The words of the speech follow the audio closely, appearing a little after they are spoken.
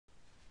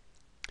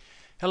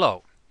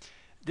Hello,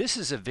 this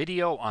is a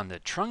video on the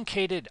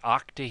truncated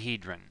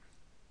octahedron.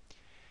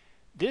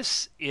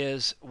 This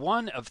is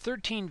one of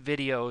 13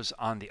 videos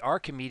on the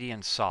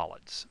Archimedean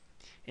solids.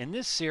 In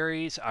this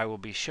series, I will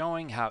be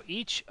showing how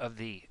each of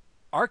the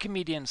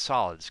Archimedean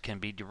solids can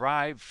be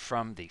derived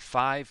from the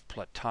 5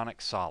 Platonic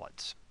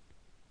solids.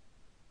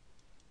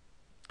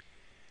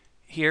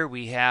 Here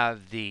we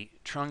have the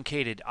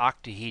truncated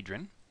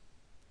octahedron.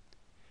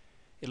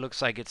 It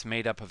looks like it's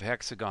made up of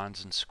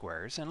hexagons and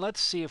squares, and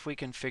let's see if we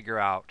can figure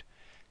out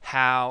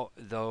how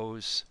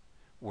those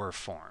were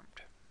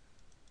formed.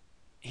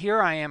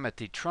 Here I am at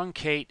the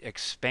Truncate,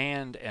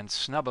 Expand, and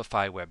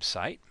Snubify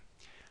website.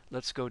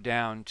 Let's go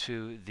down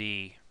to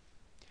the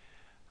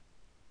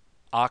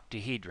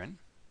octahedron.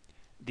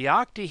 The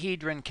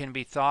octahedron can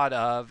be thought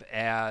of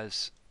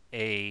as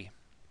a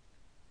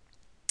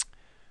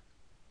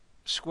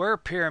square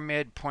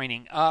pyramid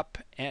pointing up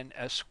and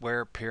a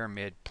square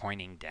pyramid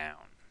pointing down.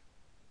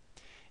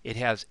 It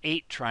has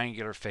 8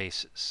 triangular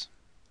faces.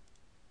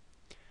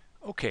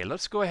 Okay,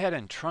 let's go ahead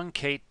and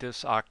truncate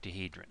this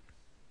octahedron.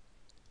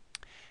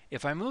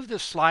 If I move the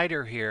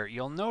slider here,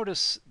 you'll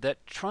notice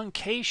that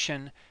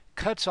truncation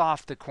cuts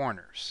off the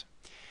corners.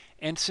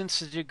 And since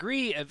the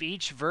degree of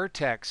each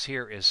vertex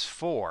here is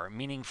 4,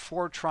 meaning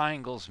 4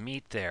 triangles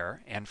meet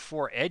there and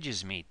 4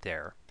 edges meet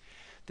there,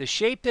 the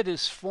shape that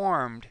is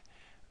formed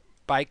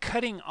by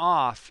cutting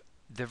off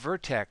the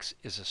vertex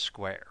is a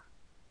square.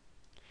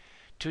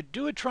 To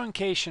do a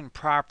truncation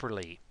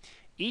properly,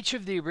 each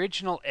of the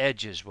original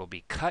edges will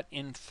be cut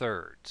in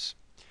thirds.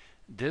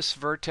 This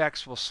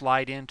vertex will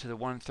slide into the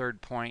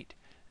 1/3 point.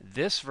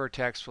 This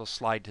vertex will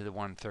slide to the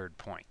 1/3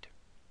 point.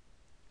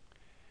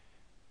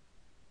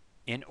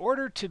 In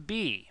order to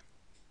be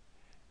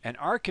an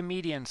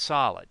Archimedean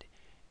solid,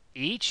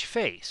 each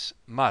face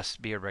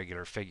must be a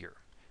regular figure.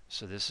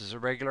 So this is a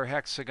regular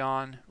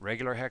hexagon,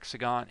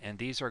 and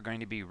these are going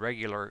to be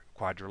regular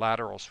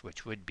quadrilaterals,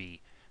 which would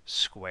be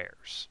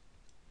squares.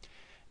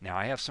 Now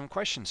I have some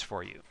questions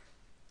for you.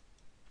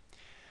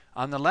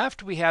 On the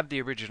left we have the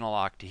original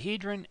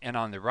octahedron, and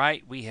on the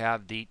right we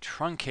have the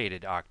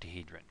truncated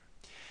octahedron.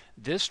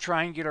 This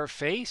triangular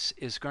face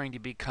is going to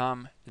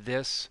become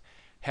this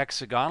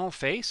hexagonal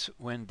face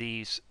when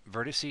these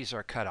vertices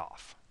are cut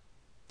off.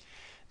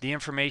 The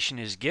information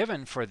is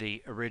given for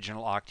the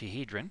original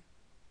octahedron.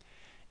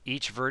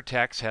 Each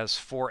vertex has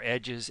 4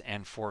 edges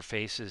and 4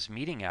 faces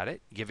meeting at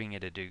it, giving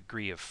it a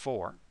degree of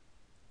 4.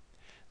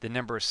 The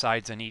number of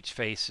sides on each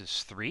face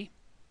is 3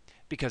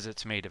 because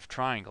it's made of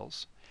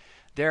triangles.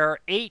 There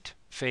are 8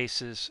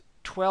 faces,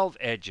 12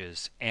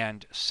 edges,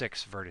 and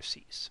 6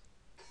 vertices.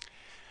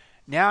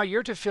 Now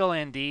you're to fill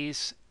in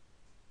these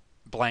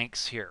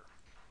blanks here.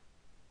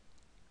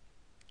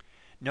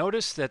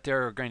 Notice that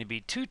there are going to be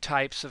 2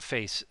 types of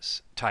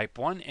faces, type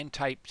 1 and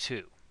type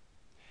 2.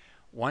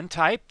 One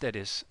type that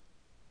is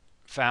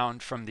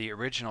found from the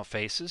original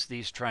faces,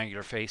 these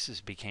triangular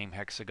faces became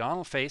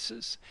hexagonal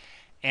faces,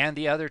 and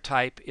the other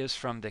type is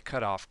from the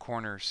cut-off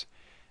corners,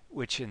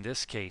 which in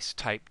this case,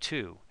 type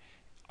 2,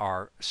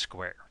 are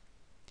square.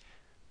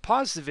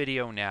 Pause the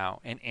video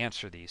now and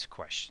answer these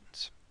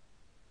questions.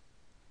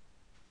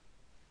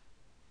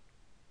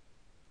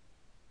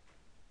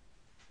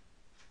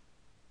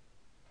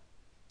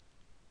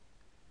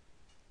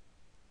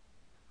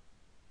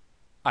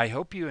 I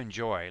hope you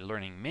enjoy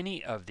learning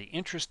many of the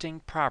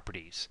interesting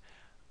properties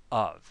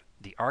of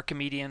the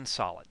Archimedean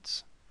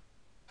solids.